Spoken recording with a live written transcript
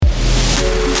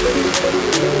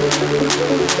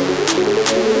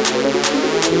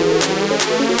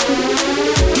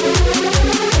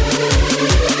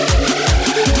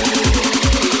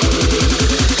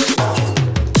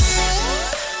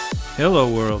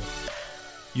Hello world,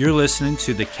 you're listening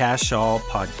to the Cash All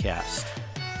Podcast.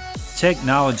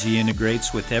 Technology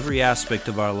integrates with every aspect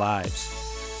of our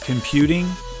lives. Computing,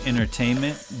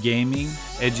 entertainment, gaming,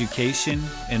 education,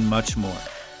 and much more.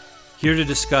 Here to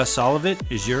discuss all of it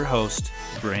is your host,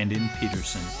 Brandon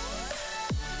Peterson.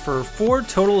 For 4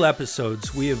 total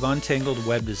episodes, we have untangled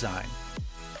web design.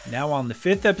 Now on the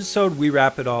 5th episode, we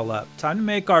wrap it all up. Time to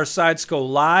make our sites go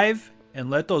live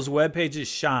and let those web pages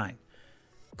shine.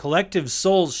 Collective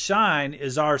Souls Shine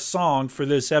is our song for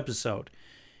this episode.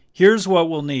 Here's what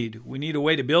we'll need. We need a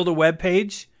way to build a web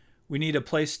page. We need a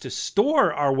place to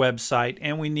store our website,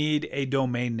 and we need a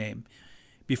domain name.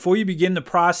 Before you begin the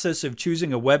process of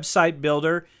choosing a website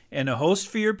builder and a host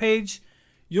for your page,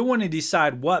 you'll want to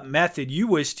decide what method you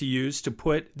wish to use to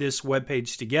put this web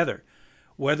page together,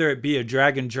 whether it be a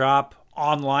drag and drop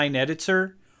online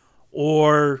editor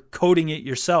or coding it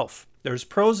yourself. There's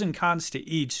pros and cons to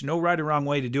each, no right or wrong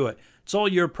way to do it. It's all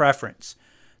your preference.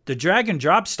 The drag and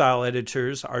drop style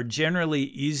editors are generally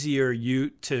easier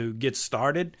to get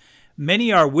started.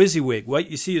 Many are WYSIWYG. What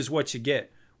you see is what you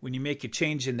get. When you make a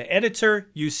change in the editor,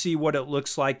 you see what it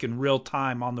looks like in real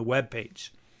time on the web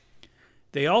page.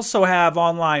 They also have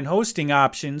online hosting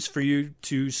options for you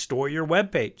to store your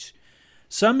web page.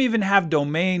 Some even have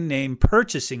domain name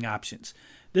purchasing options.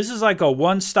 This is like a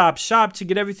one-stop shop to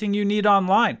get everything you need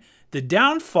online. The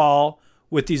downfall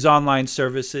with these online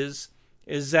services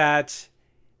is that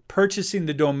purchasing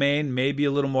the domain may be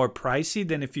a little more pricey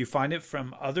than if you find it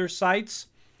from other sites.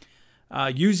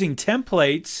 Using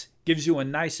templates gives you a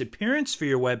nice appearance for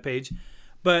your web page,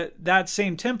 but that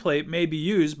same template may be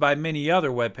used by many other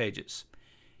web pages.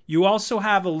 You also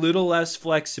have a little less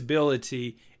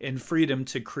flexibility and freedom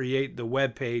to create the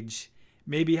web page,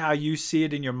 maybe how you see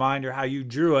it in your mind or how you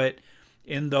drew it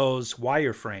in those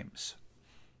wireframes.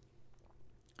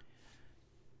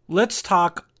 Let's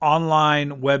talk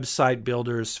online website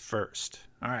builders first.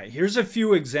 All right, here's a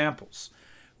few examples.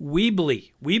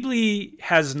 Weebly. Weebly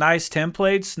has nice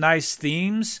templates, nice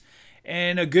themes,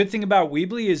 and a good thing about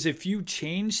Weebly is if you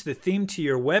change the theme to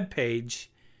your web page,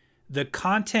 the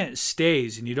content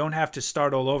stays and you don't have to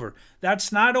start all over. That's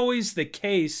not always the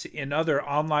case in other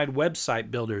online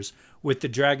website builders with the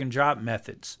drag and drop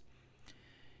methods.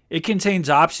 It contains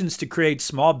options to create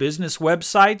small business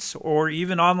websites or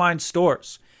even online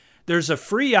stores. There's a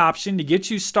free option to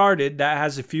get you started that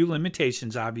has a few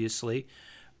limitations, obviously.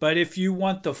 But if you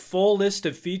want the full list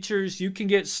of features, you can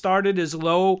get started as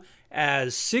low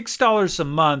as $6 a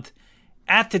month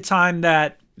at the time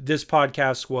that this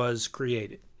podcast was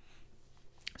created.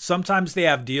 Sometimes they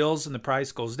have deals and the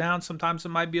price goes down. Sometimes it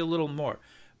might be a little more.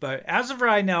 But as of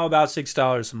right now, about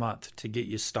 $6 a month to get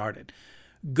you started.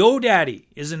 GoDaddy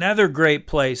is another great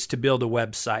place to build a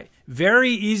website.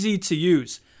 Very easy to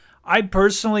use. I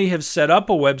personally have set up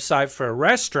a website for a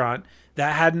restaurant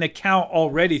that had an account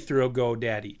already through a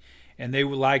GoDaddy. And they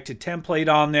would like to template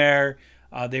on there.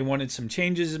 They wanted some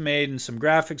changes made and some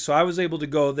graphics. So I was able to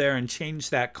go there and change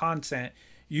that content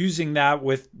using that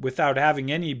without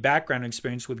having any background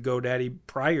experience with GoDaddy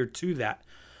prior to that.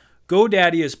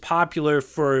 GoDaddy is popular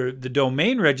for the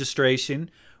domain registration,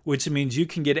 which means you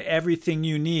can get everything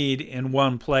you need in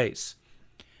one place.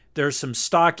 There's some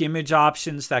stock image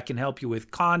options that can help you with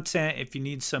content if you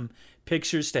need some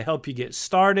pictures to help you get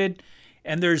started.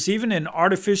 And there's even an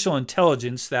artificial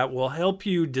intelligence that will help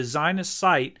you design a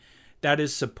site that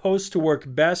is supposed to work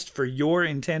best for your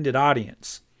intended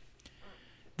audience.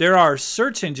 There are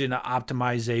search engine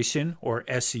optimization or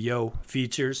SEO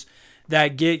features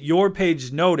that get your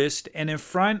page noticed and in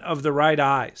front of the right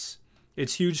eyes.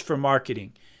 It's huge for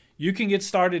marketing. You can get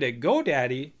started at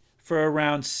GoDaddy for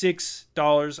around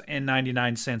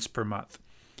 $6.99 per month.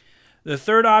 The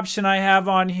third option I have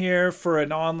on here for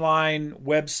an online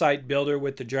website builder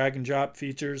with the drag and drop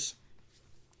features,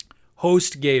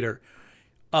 HostGator.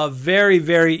 A very,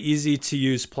 very easy to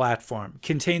use platform.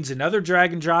 Contains another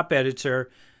drag and drop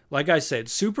editor. Like I said,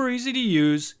 super easy to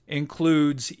use.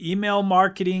 Includes email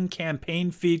marketing, campaign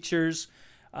features.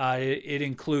 It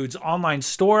includes online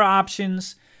store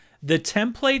options. The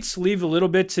templates leave a little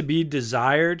bit to be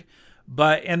desired,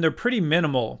 and they're pretty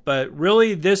minimal. But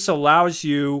really, this allows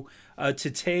you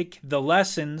to take the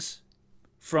lessons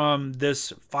from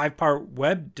this 5-part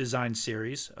web design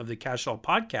series of the Cash All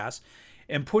Podcast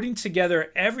and putting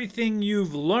together everything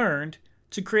you've learned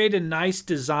to create a nice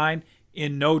design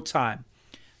in no time.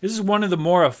 This is one of the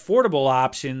more affordable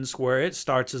options where it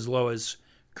starts as low as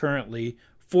currently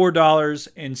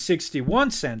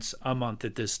 $4.61 a month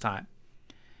at this time.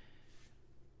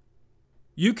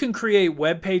 You can create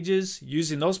web pages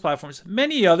using those platforms.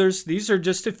 Many others. These are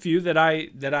just a few that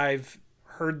I've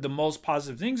heard the most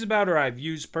positive things about or I've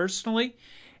used personally.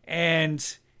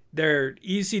 And they're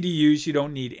easy to use. You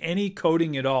don't need any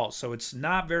coding at all. So it's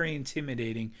not very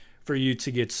intimidating for you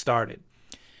to get started.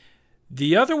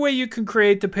 The other way you can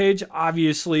create the page,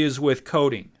 obviously, is with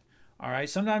coding. All right.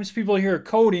 Sometimes people hear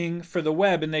coding for the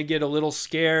web and they get a little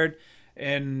scared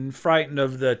and frightened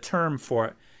of the term for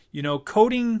it. You know,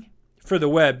 coding for the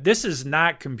web, this is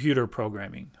not computer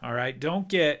programming. All right. Don't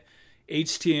get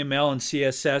HTML and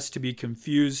CSS to be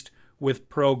confused with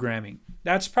programming.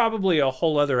 That's probably a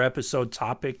whole other episode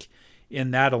topic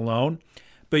in that alone.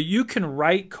 But you can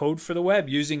write code for the web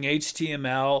using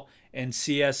HTML and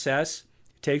CSS.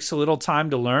 It takes a little time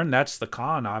to learn. That's the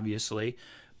con, obviously.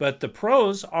 But the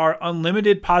pros are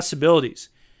unlimited possibilities.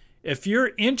 If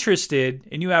you're interested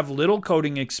and you have little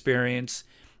coding experience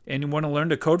and you want to learn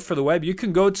to code for the web, you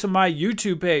can go to my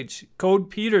YouTube page,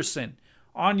 Code Peterson,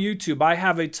 on YouTube. I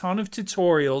have a ton of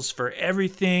tutorials for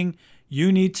everything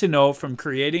you need to know, from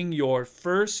creating your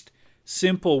first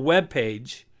simple web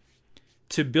page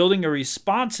to building a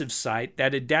responsive site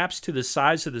that adapts to the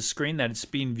size of the screen that it's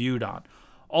being viewed on.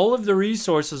 All of the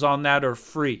resources on that are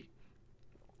free.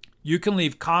 You can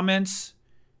leave comments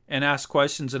and ask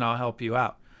questions and I'll help you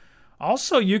out.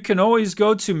 Also, you can always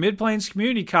go to Mid-Plains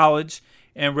Community College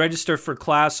and register for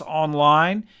class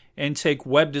online and take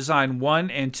Web Design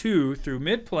 1 and 2 through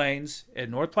Mid-Plains at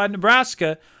North Platte,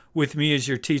 Nebraska with me as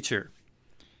your teacher.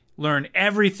 Learn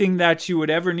everything that you would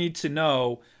ever need to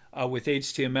know with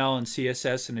HTML and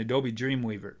CSS and Adobe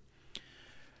Dreamweaver.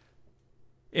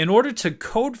 In order to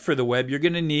code for the web, you're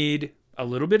going to need a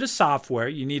little bit of software.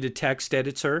 You need a text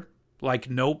editor like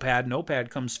Notepad. Notepad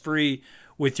comes free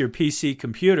with your PC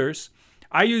computers.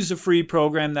 I use a free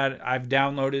program that I've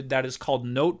downloaded that is called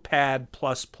Notepad++.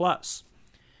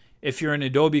 If you're an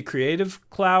Adobe Creative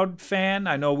Cloud fan,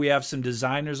 I know we have some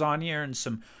designers on here and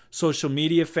some social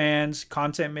media fans,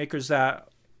 content makers that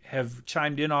have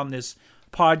chimed in on this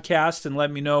podcast and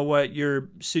let me know what your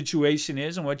situation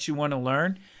is and what you want to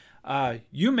learn.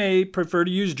 You may prefer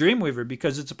to use Dreamweaver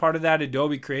because it's a part of that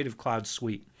Adobe Creative Cloud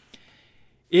suite.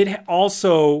 It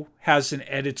also has an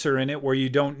editor in it where you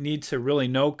don't need to really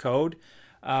know code.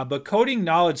 But coding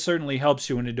knowledge certainly helps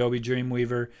you in Adobe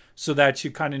Dreamweaver so that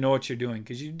you kind of know what you're doing,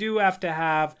 because you do have to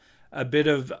have a bit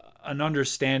of an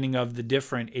understanding of the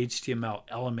different HTML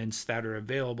elements that are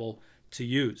available to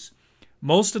use.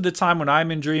 Most of the time when I'm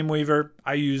in Dreamweaver,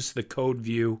 I use the code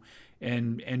view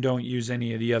and don't use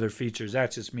any of the other features.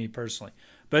 That's just me personally.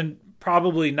 But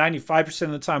probably 95%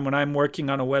 of the time when I'm working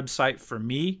on a website for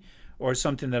me or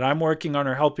something that I'm working on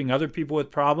or helping other people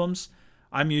with problems,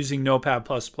 I'm using Notepad++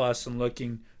 and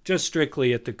looking just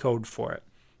strictly at the code for it.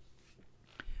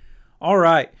 All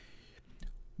right.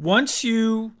 Once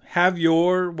you have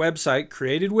your website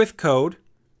created with code,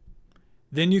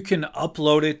 then you can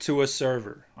upload it to a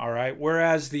server. All right.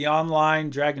 Whereas the online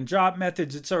drag and drop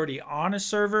methods, it's already on a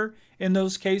server in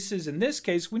those cases. In this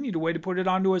case, we need a way to put it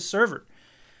onto a server.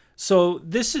 So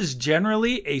this is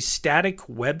generally a static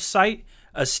website.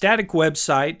 A static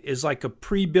website is like a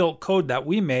pre-built code that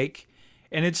we make,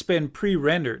 and it's been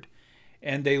pre-rendered.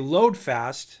 And they load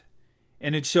fast,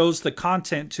 and it shows the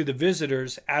content to the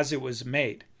visitors as it was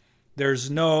made.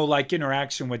 There's no like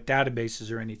interaction with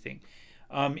databases or anything.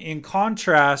 In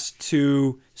contrast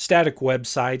to static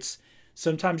websites,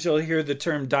 sometimes you'll hear the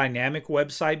term dynamic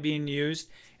website being used.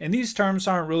 And these terms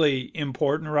aren't really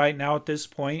important right now at this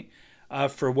point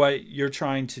for what you're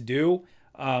trying to do.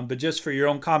 But just for your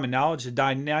own common knowledge, a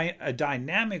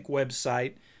dynamic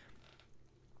website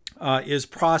is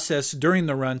processed during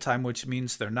the runtime, which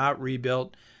means they're not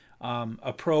rebuilt.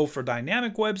 A pro for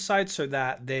dynamic websites so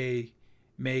that they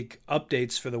make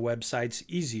updates for the websites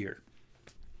easier.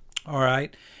 All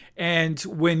right. And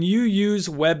when you use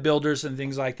web builders and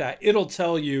things like that, it'll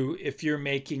tell you if you're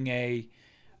making a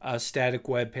static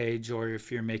web page or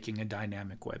if you're making a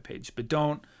dynamic web page. But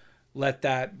don't let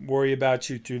that worry about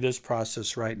you through this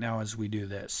process right now as we do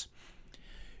this.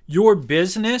 Your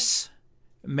business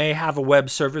may have a web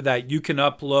server that you can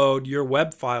upload your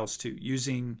web files to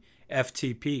using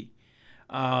FTP.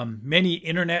 Many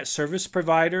internet service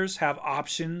providers have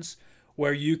options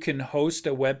where you can host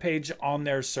a web page on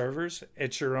their servers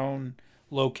at your own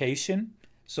location.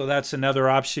 So that's another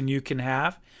option you can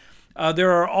have.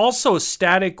 There are also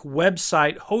static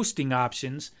website hosting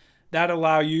options that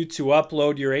allow you to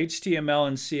upload your HTML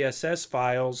and CSS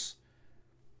files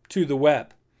to the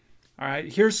web. All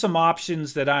right, here's some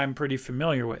options that I'm pretty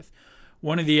familiar with.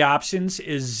 One of the options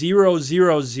is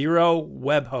 000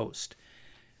 web host.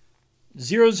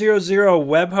 000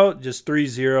 web host, just 3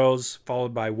 zeros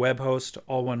followed by web host,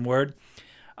 all one word,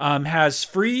 has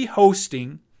free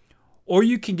hosting or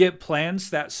you can get plans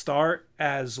that start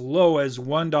as low as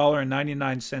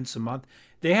 $1.99 a month.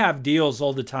 They have deals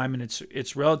all the time, and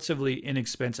it's relatively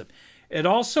inexpensive. It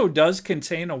also does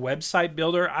contain a website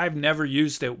builder. I've never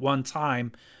used it one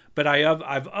time, but I've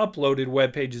uploaded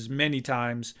web pages many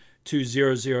times to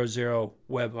 000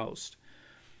 web host.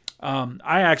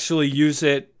 I actually use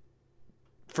it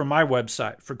for my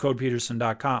website, for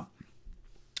codepeterson.com.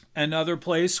 Another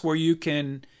place where you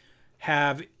can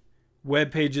have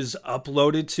web pages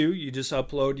uploaded to, you just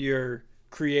upload your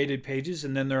created pages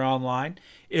and then they're online,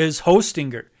 is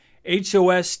Hostinger.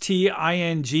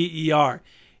 Hostinger.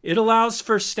 It allows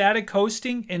for static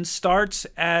hosting and starts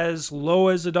as low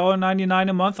as $1.99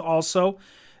 a month also.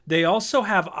 They also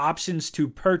have options to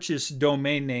purchase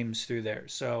domain names through there.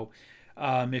 So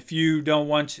if you don't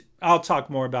want to, I'll talk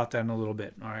more about that in a little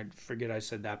bit. All right, forget I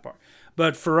said that part.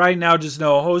 But for right now, just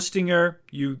know Hostinger,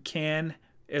 you can,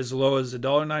 as low as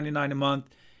 $1.99 a month,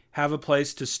 have a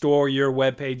place to store your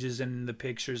web pages and the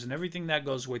pictures and everything that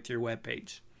goes with your web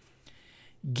page.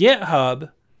 GitHub,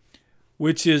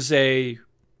 which is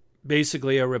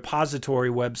basically a repository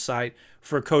website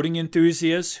for coding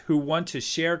enthusiasts who want to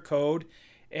share code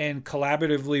and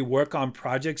collaboratively work on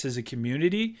projects as a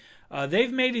community.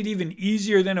 They've made it even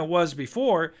easier than it was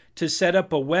before to set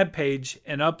up a web page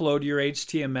and upload your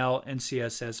HTML and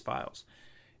CSS files.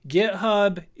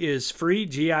 GitHub is free,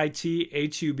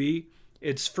 GitHub.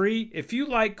 It's free. If you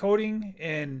like coding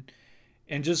and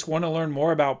just want to learn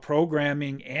more about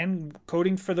programming and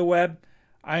coding for the web,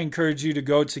 I encourage you to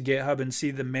go to GitHub and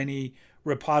see the many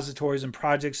repositories and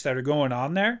projects that are going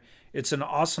on there. It's an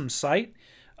awesome site.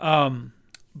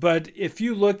 But if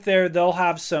you look there, they'll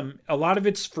have a lot of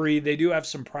it's free. They do have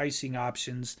some pricing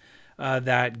options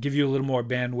that give you a little more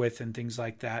bandwidth and things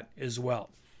like that as well.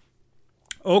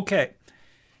 Okay.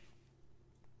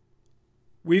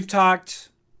 We've talked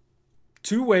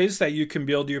two ways that you can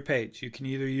build your page. You can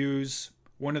either use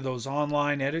one of those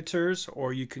online editors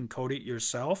or you can code it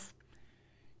yourself.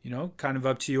 Kind of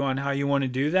up to you on how you want to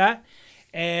do that.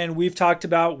 And we've talked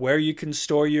about where you can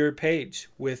store your page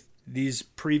with these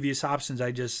previous options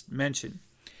I just mentioned.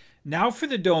 Now for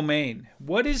the domain.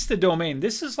 What is the domain?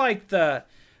 This is like the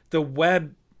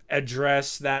web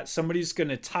address that somebody's going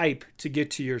to type to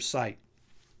get to your site.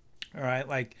 All right,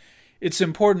 like it's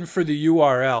important for the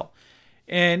URL.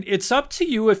 And it's up to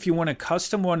you if you want a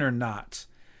custom one or not.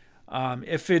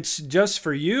 If it's just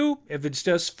for you, if it's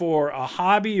just for a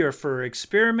hobby or for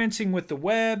experimenting with the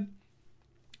web,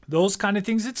 those kind of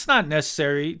things, it's not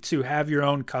necessary to have your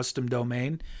own custom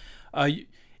domain.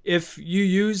 If you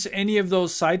use any of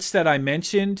those sites that I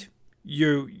mentioned,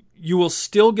 you will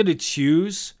still get to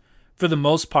choose, for the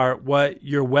most part, what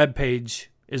your web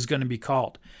page is going to be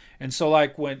called. And so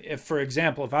for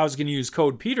example, if I was going to use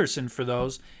Code Peterson for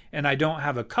those and I don't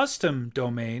have a custom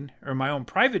domain or my own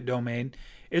private domain,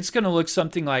 it's going to look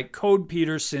something like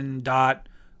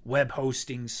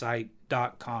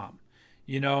codepeterson.webhostingsite.com,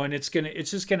 and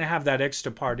it's just going to have that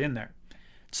extra part in there.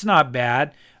 It's not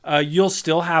bad. You'll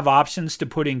still have options to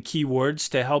put in keywords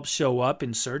to help show up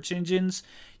in search engines.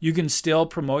 You can still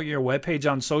promote your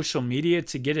webpage on social media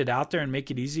to get it out there and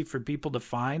make it easy for people to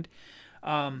find.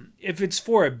 If it's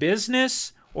for a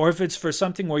business or if it's for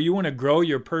something where you want to grow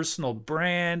your personal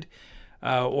brand,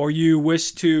 or you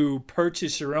wish to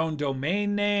purchase your own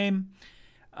domain name,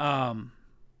 or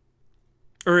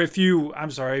if you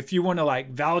want to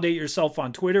validate yourself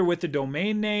on Twitter with a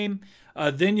domain name,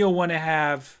 then you'll want to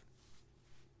have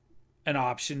an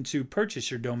option to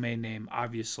purchase your domain name,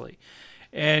 obviously.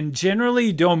 And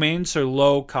generally, domains are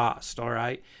low cost, all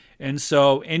right? And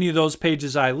so any of those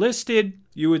pages I listed,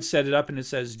 you would set it up and it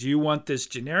says, do you want this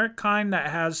generic kind that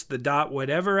has the dot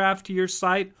whatever after your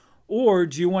site? Or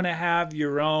do you want to have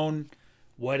your own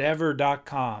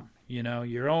whatever.com,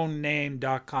 your own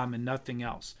name.com and nothing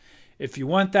else? If you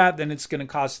want that, then it's going to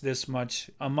cost this much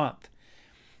a month.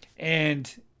 And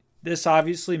this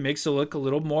obviously makes it look a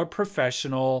little more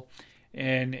professional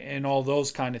and all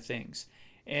those kind of things.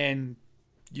 And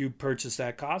you purchase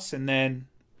that cost, and then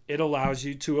it allows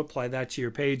you to apply that to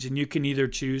your page. And you can either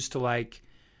choose to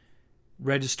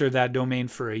register that domain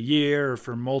for a year or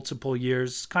for multiple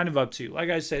years. It's kind of up to you. Like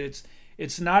I said,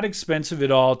 it's not expensive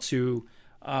at all to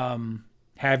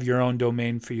have your own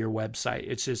domain for your website.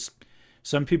 It's just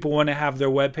some people want to have their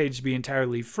webpage be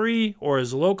entirely free or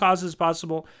as low cost as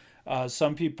possible.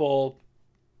 Some people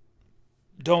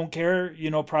don't care,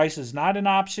 price is not an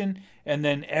option, and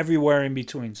then everywhere in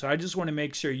between. So I just want to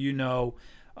make sure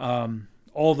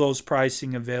all those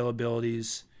pricing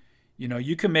availabilities.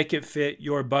 You can make it fit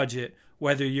your budget,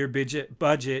 whether your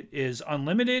budget is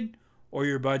unlimited or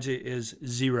your budget is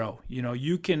zero.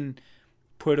 You can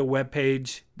put a web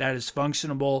page that is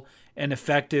functionable and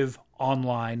effective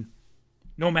online,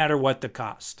 no matter what the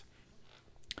cost.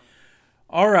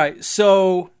 All right,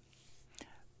 so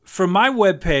for my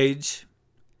web page,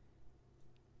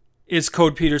 it's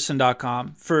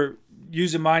codepeterson.com. For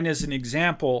using mine as an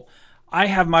example, I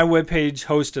have my webpage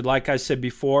hosted, like I said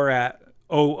before, at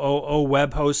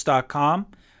oowebhost.com.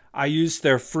 I use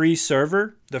their free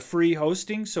server, the free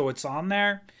hosting, so it's on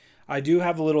there. I do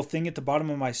have a little thing at the bottom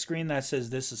of my screen that says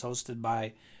this is hosted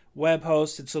by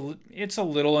Webhost. It's a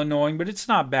little annoying, but it's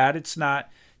not bad. It's not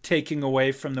taking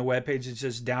away from the webpage. It's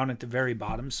just down at the very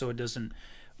bottom, so it doesn't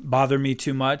bother me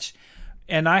too much.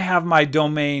 And I have my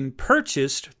domain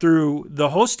purchased through the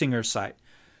Hostinger site.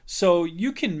 So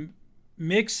you can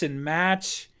mix and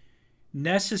match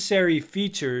necessary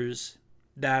features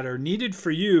that are needed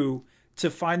for you to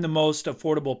find the most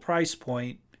affordable price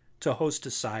point to host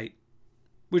a site,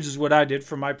 which is what I did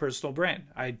for my personal brand.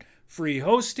 I had free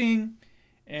hosting,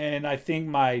 and I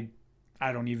think I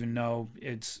don't even know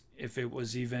if it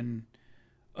was even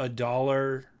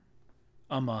 $1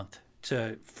 a month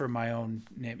for my own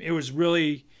name. It was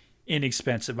really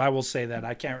inexpensive. I will say that.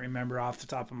 I can't remember off the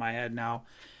top of my head now.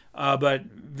 But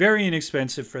very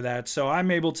inexpensive for that. So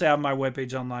I'm able to have my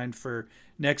webpage online for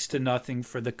next to nothing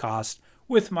for the cost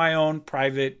with my own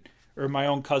private or my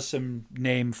own custom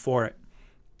name for it.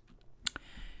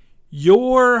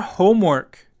 Your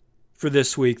homework for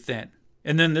this week then,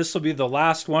 and then this will be the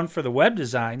last one for the web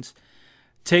designs.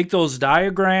 Take those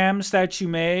diagrams that you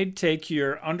made, take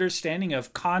your understanding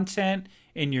of content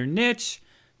in your niche,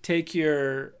 take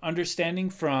your understanding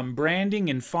from branding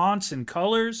and fonts and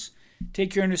colors,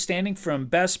 take your understanding from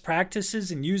best practices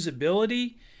and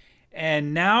usability,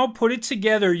 and now put it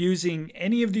together using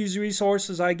any of these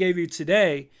resources I gave you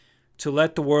today to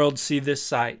let the world see this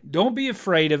site. Don't be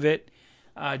afraid of it.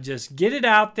 Just get it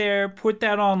out there, put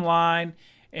that online,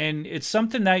 and it's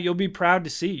something that you'll be proud to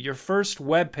see. Your first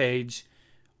web page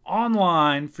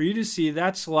online for you to see,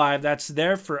 that's live, that's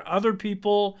there for other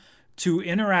people to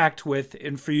interact with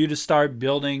and for you to start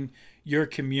building your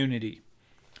community.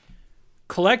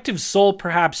 Collective Soul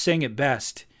perhaps sang it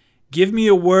best. Give me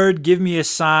a word, give me a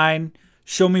sign,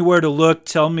 show me where to look,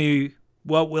 tell me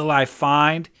what will I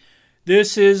find.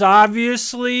 This is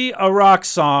obviously a rock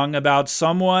song about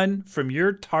someone from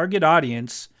your target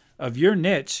audience of your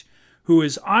niche who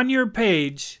is on your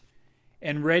page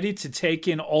and ready to take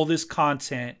in all this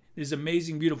content, this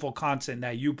amazing, beautiful content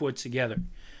that you put together.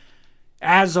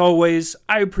 As always,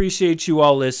 I appreciate you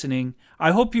all listening.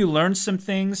 I hope you learned some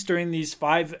things during these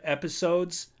 5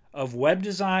 episodes of web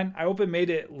design. I hope it made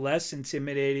it less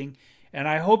intimidating, and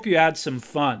I hope you had some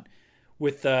fun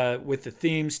with the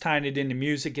themes, tying it into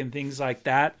music and things like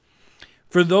that.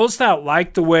 For those that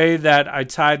like the way that I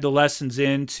tied the lessons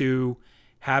into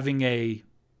having a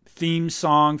theme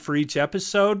song for each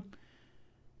episode,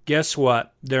 guess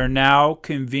what? They're now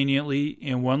conveniently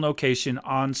in one location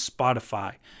on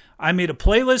Spotify. I made a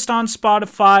playlist on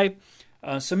Spotify.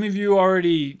 Some of you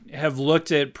already have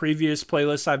looked at previous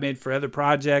playlists I've made for other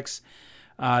projects.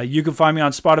 You can find me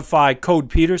on Spotify, Code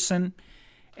Peterson.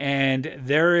 And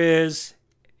there is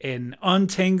an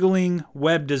Untangling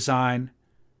web design,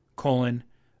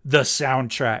 the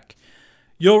soundtrack.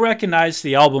 You'll recognize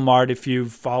the album art if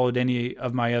you've followed any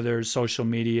of my other social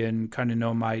media and kind of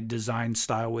know my design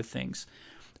style with things.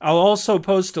 I'll also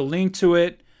post a link to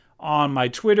it on my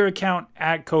Twitter account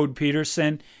at Code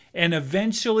Peterson. And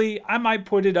eventually I might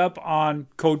put it up on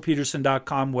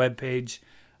codepeterson.com webpage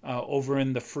over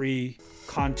in the free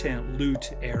content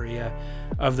loot area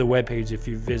of the webpage if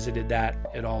you've visited that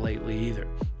at all lately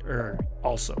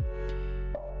also.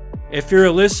 If you're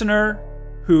a listener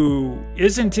who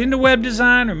isn't into web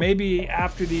design, or maybe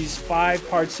after these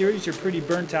 5-part series you're pretty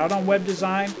burnt out on web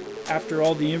design after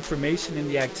all the information and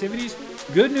the activities,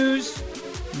 good news.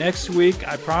 Next week,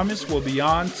 I promise, we'll be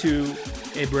on to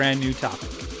a brand new topic.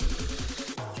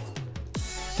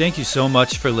 Thank you so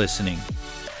much for listening.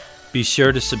 Be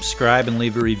sure to subscribe and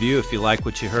leave a review if you like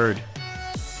what you heard.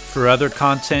 For other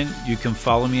content, you can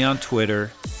follow me on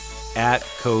Twitter at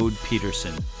Code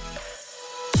Peterson.